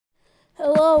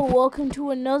Hello, welcome to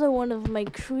another one of my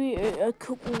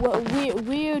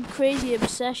weird, crazy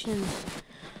obsessions.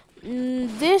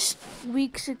 This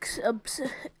week's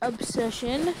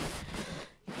obsession,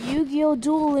 Yu-Gi-Oh!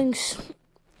 Duel Links.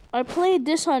 I played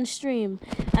this on stream.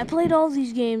 I played all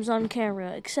these games on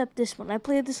camera, except this one. I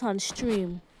played this on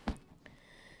stream.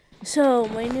 So,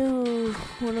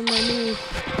 one of my new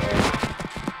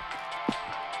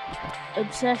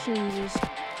obsessions is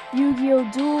Yu-Gi-Oh!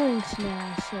 Duel Links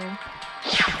now, so...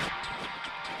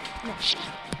 No.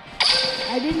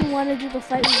 I didn't want to do the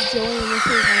fight with Joey and this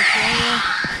is my camera,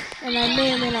 and I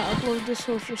may or may not upload this,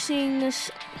 so if you're seeing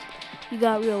this, you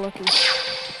got real lucky.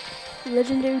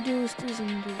 Legendary Duelist is in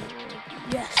the world.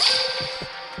 Yes!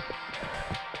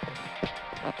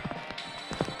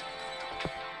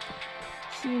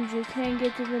 Seems you can't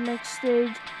get to the next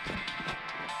stage.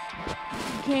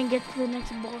 You can't get to the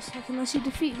next boss unless you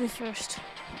defeat me first.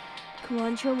 Come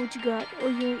on, show me what you got, or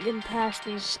you ain't getting past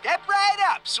me. Step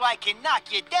right up so I can knock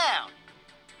you down.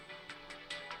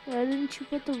 Why didn't you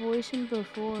put the voice in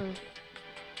before?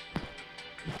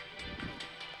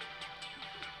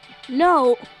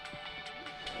 No!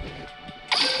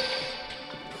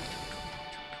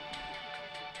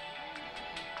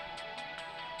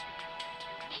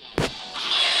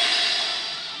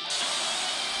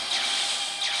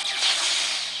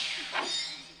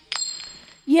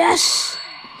 Yes!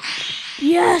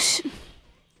 Yes!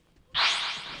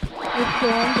 I'm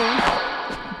going.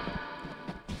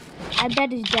 I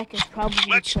bet his deck is probably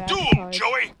Let's trash duel, cards.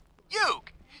 Joey!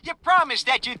 You promised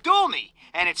that you'd duel me,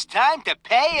 and it's time to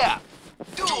pay up.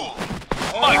 Duel!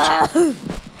 My turn!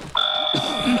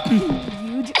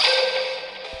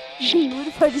 What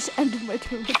if I just ended my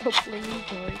turn without playing a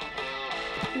card?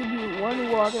 Give me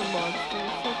one water monster.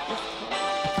 Fuck this card.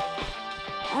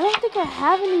 I don't think I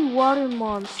have any water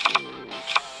monsters.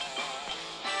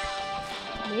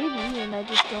 Maybe, and I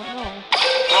just don't know.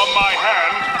 From my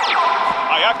hand,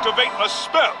 I activate a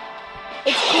spell.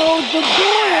 It's called the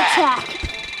door attack.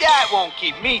 That won't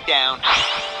keep me down.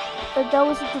 But that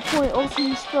wasn't the point. Also,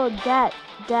 you spelled that.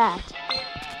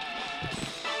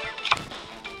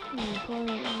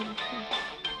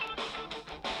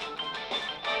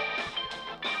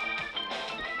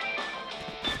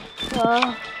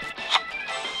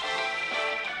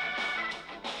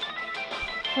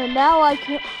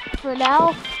 For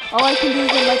now, all I can do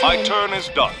is let My turn is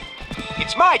done.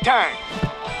 It's my turn.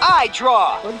 I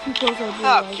draw. What if he goes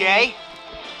over Okay.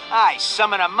 I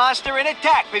summon a monster in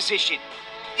attack position.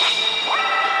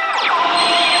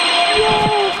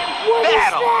 What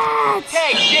Battle. is that?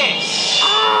 Take this.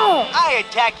 Ow! I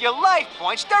attack your life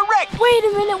points directly. Wait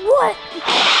a minute, what?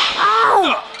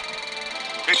 Ow!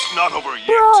 It's not over yet.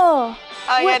 Bro!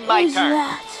 I What end my is turn.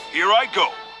 that? Here I go.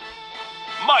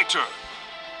 My turn.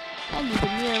 I need a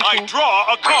miracle. I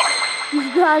draw a card.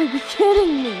 You've got to be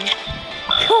kidding me.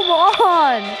 Come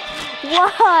on!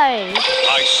 Why?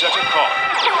 I set a card.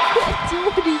 I can't do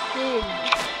anything.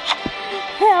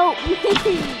 Help me!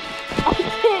 I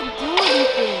can't do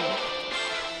anything.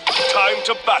 Time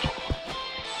to battle.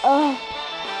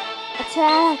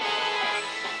 Attack.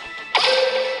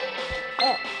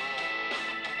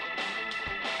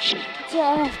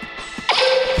 Attack.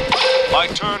 My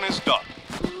turn is done.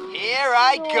 Here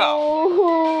I go.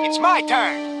 No. It's my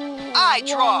turn. I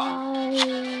draw.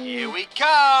 Why? Here we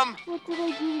come. What did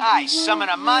I do? I summon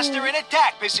a monster in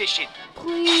attack position.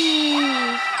 Please.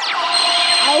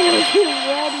 I wasn't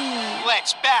ready.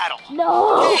 Let's battle.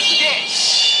 No. Take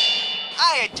this.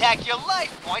 I attack your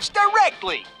life points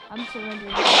directly. I'm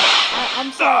surrendering.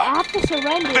 I'm sorry. I have to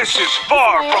surrender. This is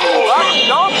far from over.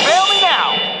 Don't fail me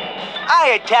now.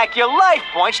 I attack your life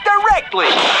points directly.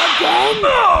 Again?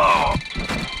 No!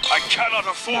 I cannot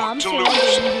No, afford I'm to lose.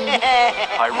 surrendering.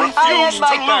 I I refuse end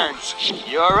my to turn.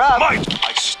 lose. You're up.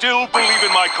 I still believe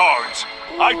in my cards.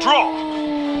 I draw.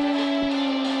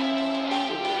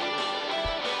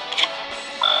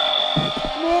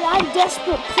 Man, I'm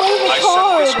desperate. Play the I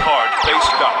card. set this card face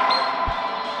down.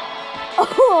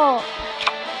 Oh.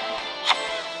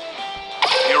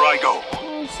 Here I go.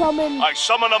 Summon. I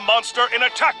summon a monster in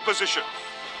attack position.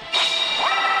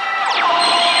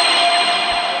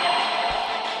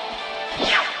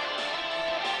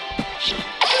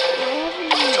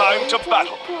 Time to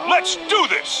battle. Let's do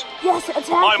this. Yes, attack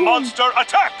My him. monster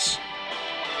attacks.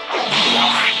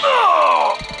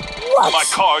 Oh! What? My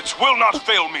cards will not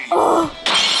fail me.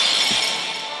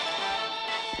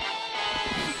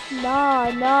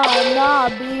 Nah,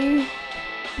 B.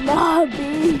 Nah,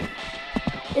 B.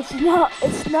 It's not,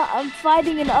 I'm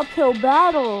fighting an uphill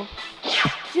battle.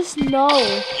 Just no.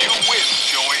 You win,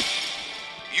 Joey.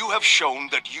 You have shown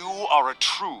that you are a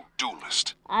true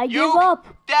duelist. I give You? up.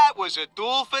 That was a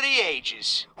duel for the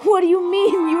ages. What do you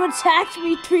mean? You attacked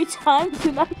me 3 times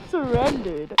and I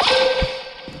surrendered.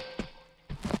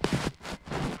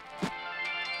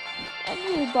 I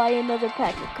need to buy another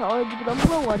pack of cards, but I'm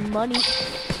low on money.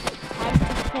 Time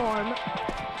to farm.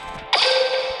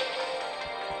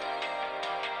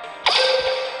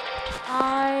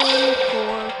 I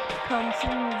come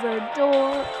through the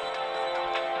door.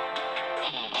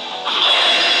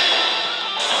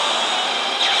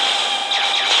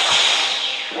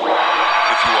 If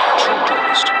you are a true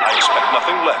duelist, I expect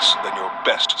nothing less than your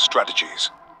best strategies.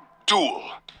 Duel.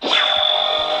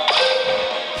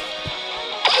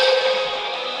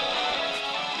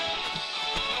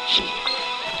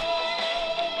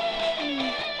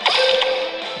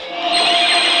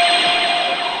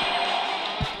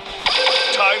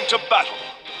 Time to battle.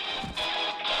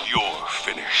 You're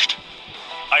finished.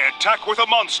 I attack with a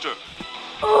monster.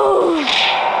 Oh,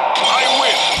 I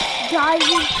win. die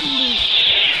instantly.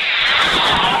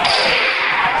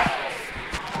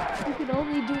 You can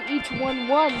only do each one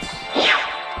once.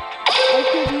 I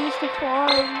could use the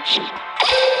farm.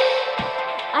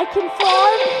 I can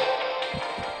farm.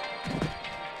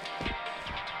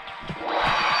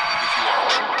 If you are a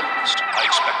true duelist, I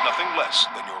expect nothing less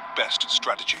than your best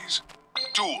strategies.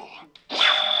 Duel.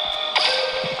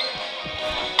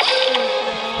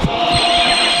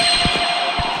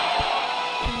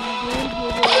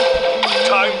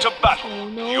 Time to battle. Oh,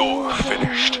 no. You're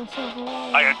finished.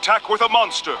 I attack with a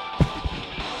monster.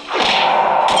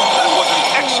 That was an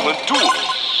excellent duel.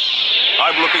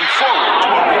 I'm looking forward to a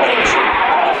rematch.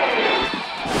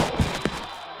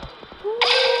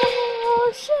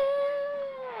 Oh,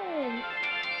 shit.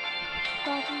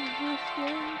 Stopping this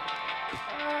game.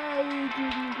 I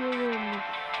didn't get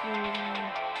anything.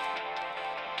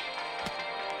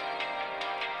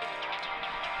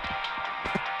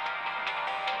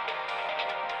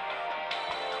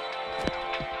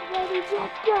 Ready to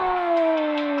go!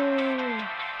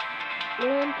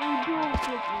 And we dual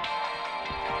cookies.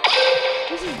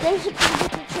 This is basically the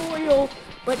tutorial,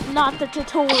 but not the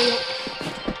tutorial.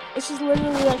 This is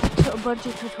literally like a bunch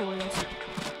of tutorials.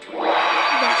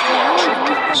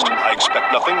 I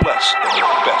expect nothing less than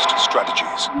your best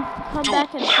strategies. Come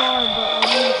back and farm, but I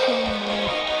need some more.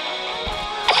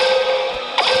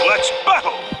 Let's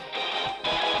battle!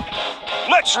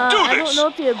 Let's do I don't this! know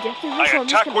if the objective is, I so I'm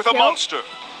just attack gonna with a kill. monster.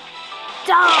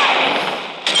 Die!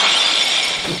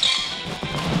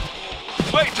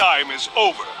 Playtime is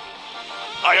over.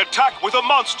 I attack with a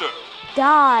monster.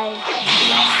 Die!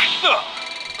 Ugh,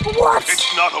 What?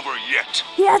 it's not over yet.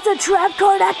 He has a trap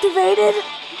card activated?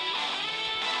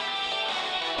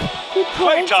 He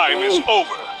pranked Playtime me. is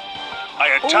over. I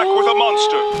attack with a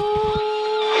monster.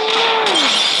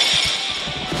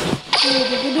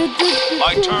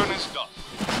 My turn is done.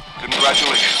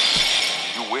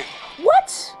 Congratulations. You win.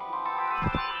 What?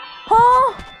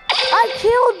 Huh? I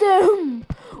killed him!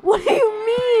 What do you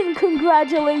mean,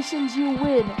 congratulations, you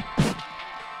win?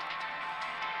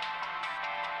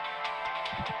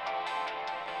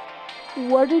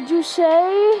 What did you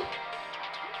say?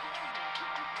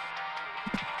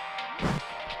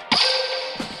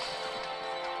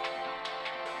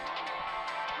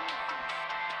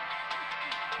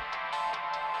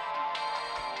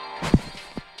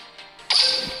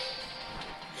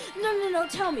 No,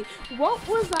 tell me, what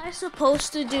was I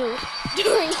supposed to do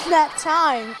during that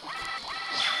time?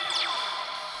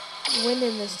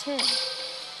 Winning this turn.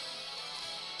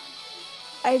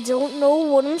 I don't know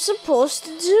what I'm supposed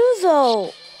to do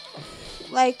though.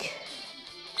 Like,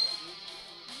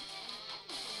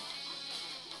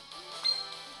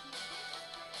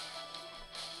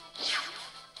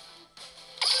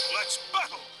 Let's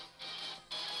battle.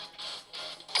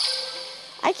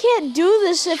 I can't do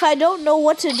this if I don't know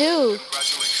what to do.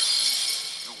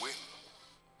 Congratulations. You win.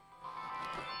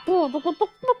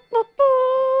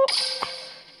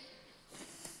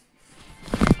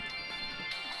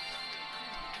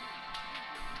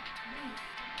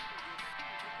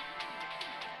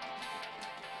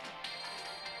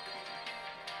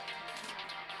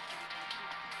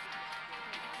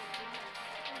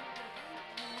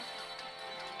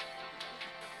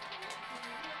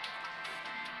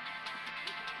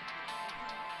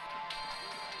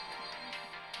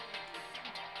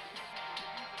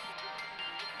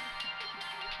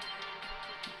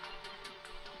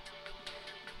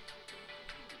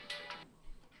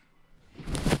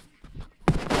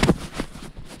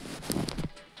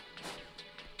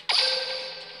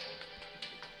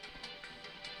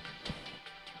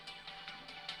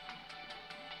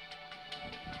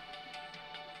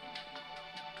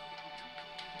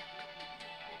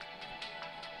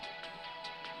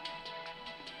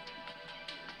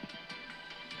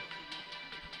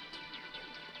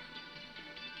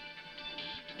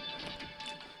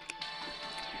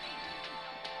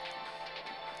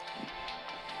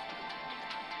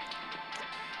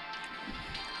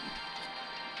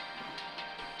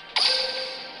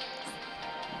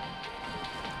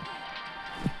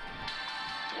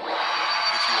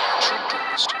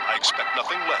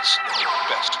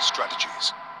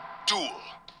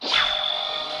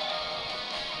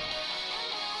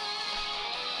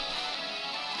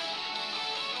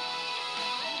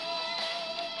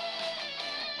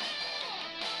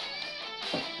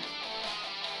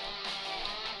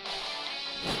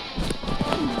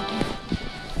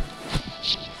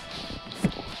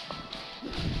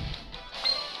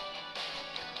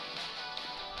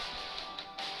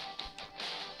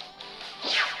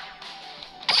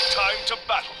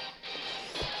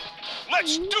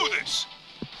 Let's do this!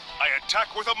 I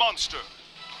attack with a monster.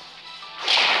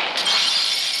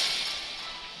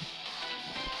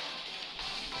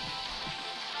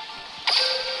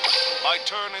 My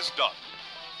turn is done.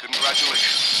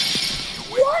 Congratulations.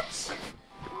 You win. What?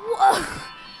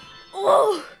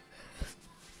 Whoa. Whoa.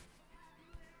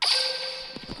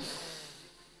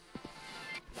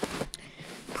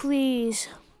 Please.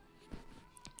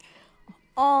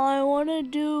 All I want to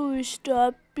do is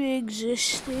stop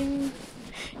existing.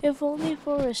 If only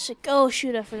for a sec. Oh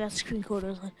shoot, I forgot screen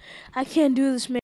quotas on. I can't do this, man.